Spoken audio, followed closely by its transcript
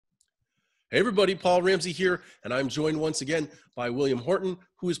Hey everybody, Paul Ramsey here, and I'm joined once again by William Horton,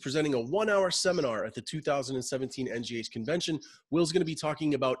 who is presenting a 1-hour seminar at the 2017 NGH convention. Will's going to be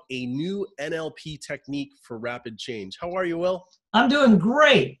talking about a new NLP technique for rapid change. How are you, Will? I'm doing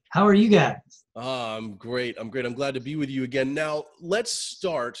great. How are you guys? I'm great. I'm glad to be with you again. Now, let's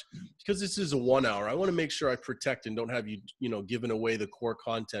start, because this is a 1 hour. I want to make sure I protect and don't have you, giving away the core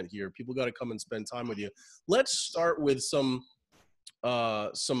content here. People got to come and spend time with you. Let's start with some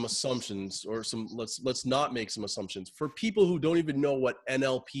assumptions, or let's not make some assumptions. For people who don't even know what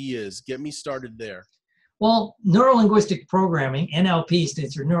NLP is, get me started there. Well, neuro-linguistic programming, NLP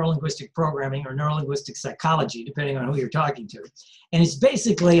stands for neuro-linguistic programming or neuro-linguistic psychology, depending on who you're talking to. And it's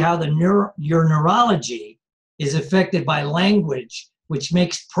basically how your neurology is affected by language, which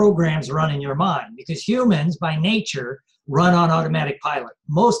makes programs run in your mind. Because humans, by nature, run on automatic pilot.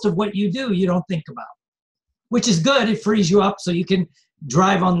 Most of what you do, you don't think about, which is good. It frees you up so you can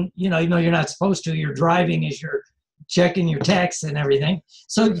drive on, even though you're not supposed to, you're driving as you're checking your texts and everything.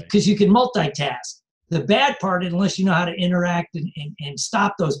 So, because you can multitask. The bad part, unless you know how to interact and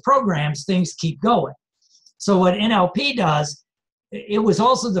stop those programs, things keep going. So what NLP does, it was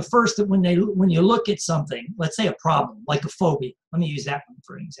also the first that when you look at something, let's say a problem, like a phobia. Let me use that one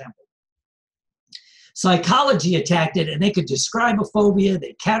for an example. Psychology attacked it, and they could describe a phobia.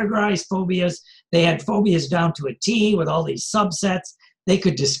 They categorized phobias. They had phobias down to a T with all these subsets. They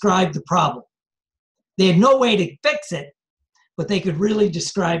could describe the problem. They had no way to fix it, but they could really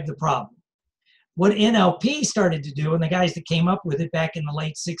describe the problem. What NLP started to do, and the guys that came up with it back in the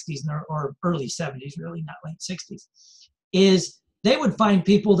late 60s or early 70s, really not late 60s, is they would find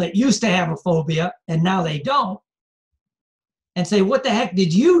people that used to have a phobia and now they don't, and say, what the heck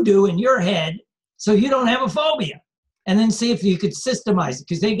did you do in your head so you don't have a phobia? And then see if you could systemize it,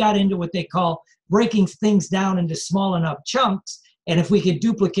 because they got into what they call breaking things down into small enough chunks, and if we could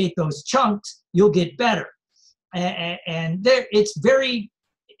duplicate those chunks, you'll get better. And it's very,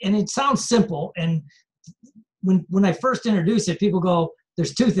 and it sounds simple, and when I first introduce it, people go,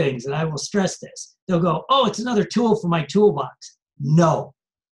 there's two things, and I will stress this. They'll go, oh, it's another tool for my toolbox. No,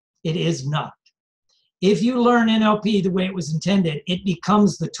 it is not. If you learn NLP the way it was intended, it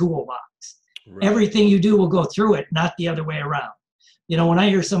becomes the toolbox. Right. Everything you do will go through it, not the other way around. When I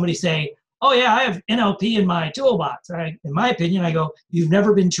hear somebody say, oh yeah, I have NLP in my toolbox, in my opinion, I go, you've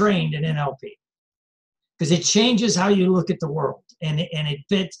never been trained in NLP. Because it changes how you look at the world, and it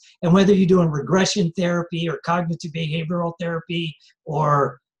fits. And whether you're doing regression therapy or cognitive behavioral therapy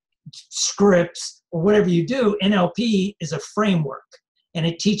or scripts or whatever you do, NLP is a framework, and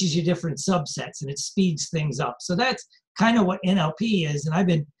it teaches you different subsets, and it speeds things up. So that's kind of what NLP is. And I've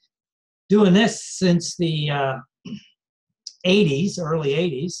been doing this since the 80s, early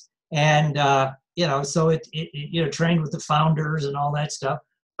 80s. And, so it trained with the founders and all that stuff.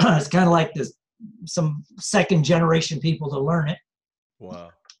 It's kind of like some second generation people to learn it.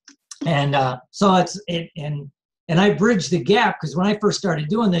 Wow. And so and I bridged the gap, because when I first started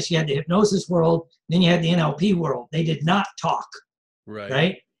doing this, you had the hypnosis world, then you had the NLP world. They did not talk.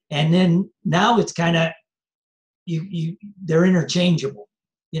 Right. And then now it's kind of, they're interchangeable,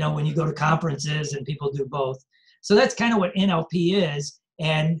 when you go to conferences and people do both. So that's kind of what NLP is.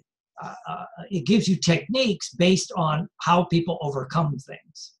 And it gives you techniques based on how people overcome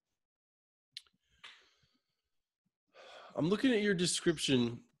things. I'm looking at your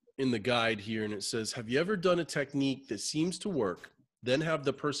description in the guide here, and it says, have you ever done a technique that seems to work, then have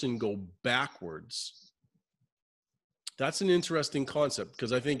the person go backwards? That's an interesting concept,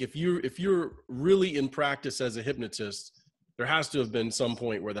 because I think if you're really in practice as a hypnotist, there has to have been some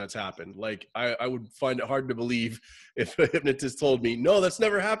point where that's happened. Like, I would find it hard to believe if a hypnotist told me, no, that's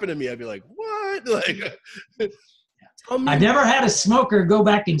never happened to me. I'd be like, what? Like, I've never had a smoker go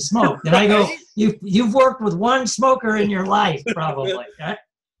back and smoke. And I go, you've worked with one smoker in your life, probably. Right?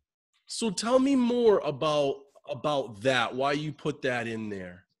 So tell me more about that, why you put that in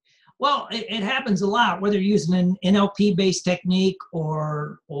there. Well, it happens a lot, whether you're using an NLP-based technique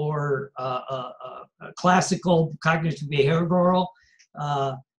or a classical cognitive behavioral,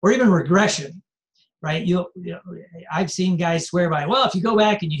 or even regression, right? I've seen guys swear by, well, if you go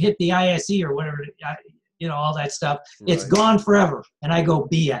back and you hit the ISE or whatever, all that stuff, it's gone forever. And I go,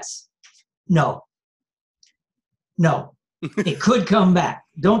 BS. No, it could come back.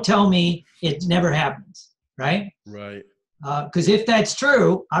 Don't tell me it never happens, right? Right. Because if that's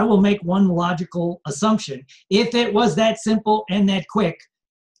true, I will make one logical assumption. If it was that simple and that quick,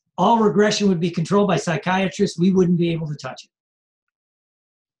 all regression would be controlled by psychiatrists. We wouldn't be able to touch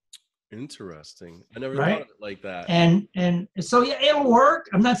it. Interesting. I never thought of it like that. And so, yeah, it'll work.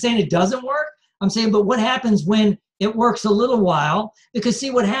 I'm not saying it doesn't work. I'm saying, but what happens when it works a little while, because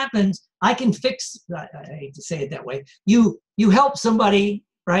see what happens, I can fix, I hate to say it that way, you help somebody,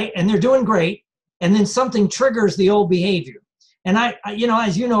 right, and they're doing great, and then something triggers the old behavior. And I you know,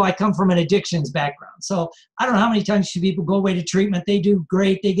 as you know, I come from an addictions background. So I don't know how many times people go away to treatment. They do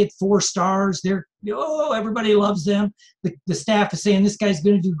great. They get 4 stars. They're, oh, everybody loves them. The staff is saying, this guy's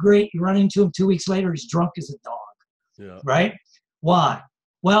going to do great. You run into him 2 weeks later, he's drunk as a dog. Yeah. Right? Why?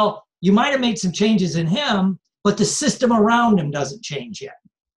 Well, you might have made some changes in him, but the system around him doesn't change yet.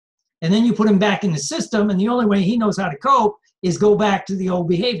 And then you put him back in the system, and the only way he knows how to cope is go back to the old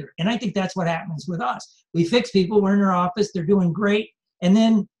behavior. And I think that's what happens with us. We fix people, we're in their office, they're doing great, and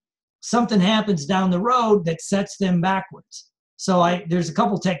then something happens down the road that sets them backwards. So there's a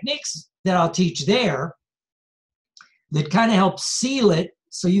couple techniques that I'll teach there that kind of help seal it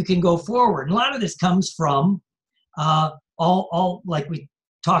so you can go forward. And a lot of this comes from all like we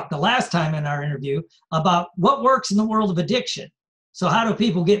talked the last time in our interview about what works in the world of addiction. So how do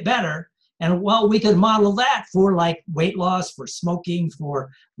people get better? And well, we could model that for like weight loss, for smoking,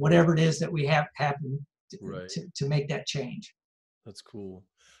 for whatever it is that we have happen to make that change. That's cool.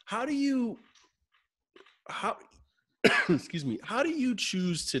 How excuse me, how do you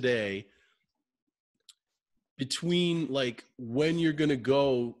choose today between like when you're going to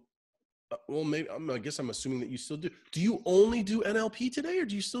go? Well, maybe I guess I'm assuming that you still do. Do you only do NLP today, or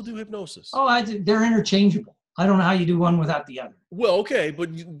do you still do hypnosis? Oh, they're interchangeable. I don't know how you do one without the other. Well, okay,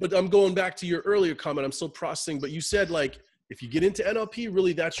 but I'm going back to your earlier comment. I'm still processing, but you said like if you get into NLP,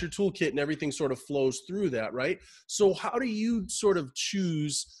 really that's your toolkit and everything sort of flows through that, right? So how do you sort of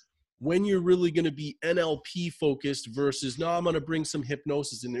choose when you're really going to be NLP focused versus, no, I'm going to bring some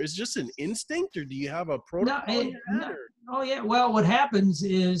hypnosis in there? Is it just an instinct, or do you have a protocol? Oh yeah. Well, what happens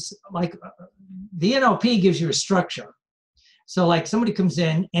is like the NLP gives you a structure. So like somebody comes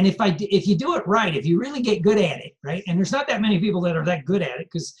in, and if you do it right, if you really get good at it, right? And there's not that many people that are that good at it,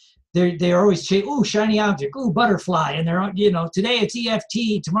 because they're always ooh, shiny object, ooh, butterfly, and they're, you know, today it's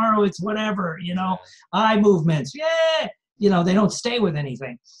EFT, tomorrow it's whatever, you know, eye movements, yeah, you know, they don't stay with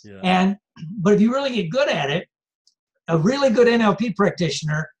anything. Yeah. But if you really get good at it, a really good NLP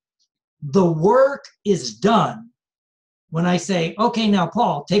practitioner, the work is done when I say, okay, now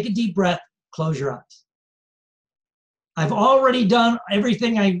Paul, take a deep breath, close your eyes. I've already done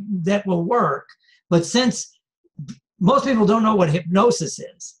everything that will work, but since most people don't know what hypnosis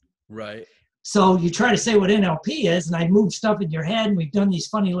is, right? So you try to say what NLP is, and I move stuff in your head, and we've done these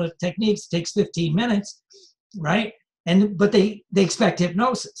funny little techniques. It takes 15 minutes, right? But they expect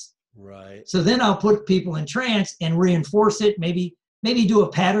hypnosis, right? So then I'll put people in trance and reinforce it. Maybe do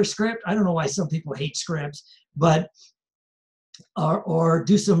a pattern script. I don't know why some people hate scripts, but or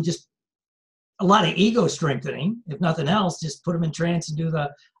do some just a lot of ego strengthening, if nothing else. Just put them in trance and do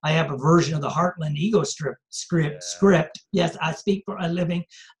I have a version of the Heartland ego script. Yes, I speak for a living.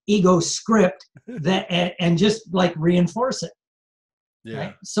 Ego script that and just like reinforce it. Yeah.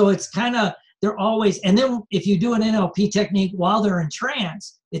 Right? So it's kind of, they're always, and then if you do an NLP technique while they're in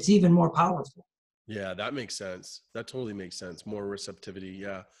trance, it's even more powerful. Yeah, that makes sense. That totally makes sense. More receptivity.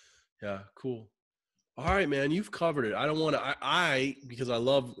 Yeah. Yeah. Cool. All right, man, you've covered it. I don't want to, because I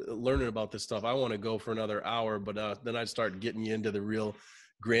love learning about this stuff, I want to go for another hour, but then I'd start getting you into the real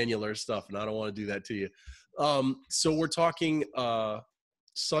granular stuff, and I don't want to do that to you. So we're talking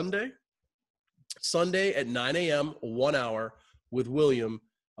Sunday at 9 a.m., 1 hour with William,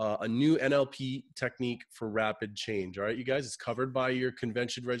 a new NLP technique for rapid change. All right, you guys, it's covered by your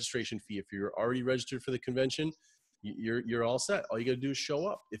convention registration fee. If you're already registered for the convention, you're all set. All you got to do is show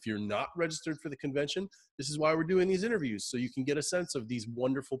up. If you're not registered for the convention, this is why we're doing these interviews, so you can get a sense of these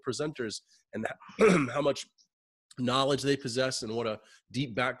wonderful presenters and how much knowledge they possess and what a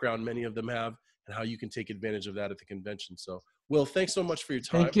deep background many of them have, and how you can take advantage of that at the convention. So, Will, thanks so much for your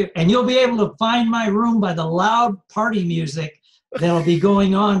time. Thank you. And you'll be able to find my room by the loud party music that'll be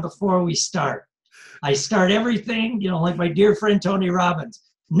going on before we start. I start everything, you know, like my dear friend Tony Robbins.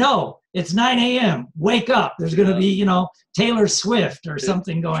 No, it's 9 a.m. Wake up. There's going to be, you know, Taylor Swift or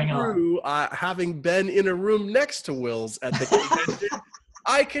something going on. Having been in a room next to Will's at the convention,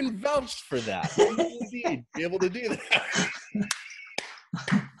 I can vouch for that. You will indeed be able to do that.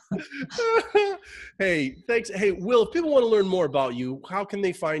 Hey, thanks. Hey, Will, if people want to learn more about you, how can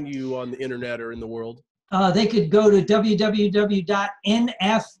they find you on the internet or in the world? They could go to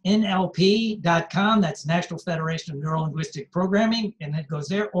www.nfnlp.com. That's National Federation of Neuro-Linguistic Programming, and it goes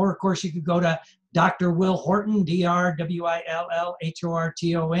there. Or, of course, you could go to Dr. Will Horton,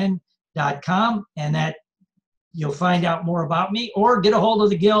 drwillhorton.com, and that you'll find out more about me. Or get a hold of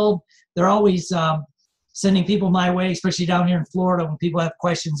the Guild. They're always sending people my way, especially down here in Florida, when people have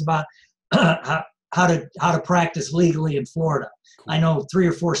questions about how to practice legally in Florida. Cool. I know 3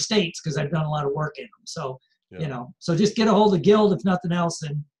 or 4 states because I've done a lot of work in them. So, Yeah. So just get a hold of Guild if nothing else,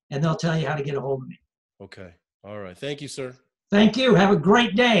 and they'll tell you how to get a hold of me. Okay. All right. Thank you, sir. Thank you. Have a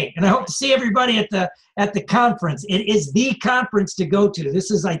great day. And I hope to see everybody at the conference. It is the conference to go to.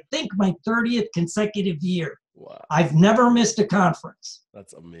 This is, I think, my 30th consecutive year. Wow. I've never missed a conference.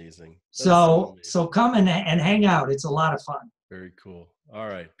 That's amazing. So come and hang out. It's a lot of fun. Very cool. All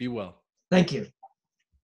right. Be well. Thank you.